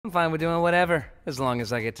I'm fine with doing whatever, as long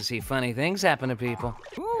as I get to see funny things happen to people.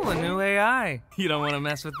 Ooh, a new AI. You don't want to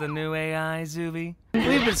mess with the new AI, Zuby?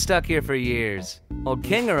 We've been stuck here for years. Old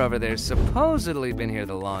Kinger over there's supposedly been here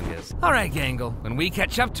the longest. All right, Gangle. When we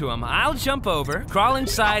catch up to him, I'll jump over, crawl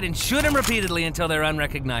inside, and shoot him repeatedly until they're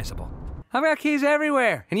unrecognizable. I've got keys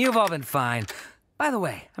everywhere, and you've all been fine. By the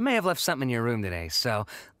way, I may have left something in your room today, so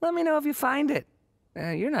let me know if you find it.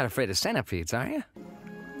 You're not afraid of centipedes, are you?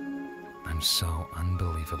 I'm so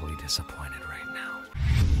unbelievably disappointed right now.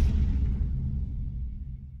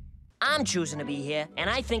 I'm choosing to be here, and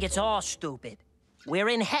I think it's all stupid. We're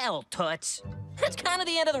in hell, Toots. That's kind of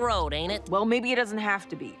the end of the road, ain't it? Well, maybe it doesn't have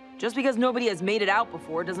to be. Just because nobody has made it out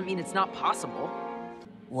before doesn't mean it's not possible.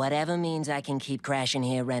 Whatever means I can keep crashing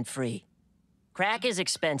here rent-free. Crack is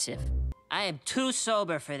expensive. I am too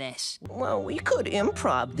sober for this. Well, we could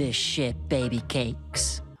improv this shit, baby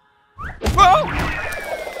cakes. Whoa!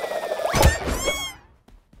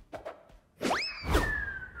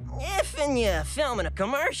 If and you're filming a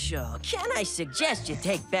commercial, can I suggest you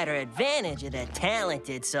take better advantage of the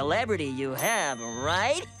talented celebrity you have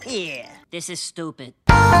right here? This is stupid.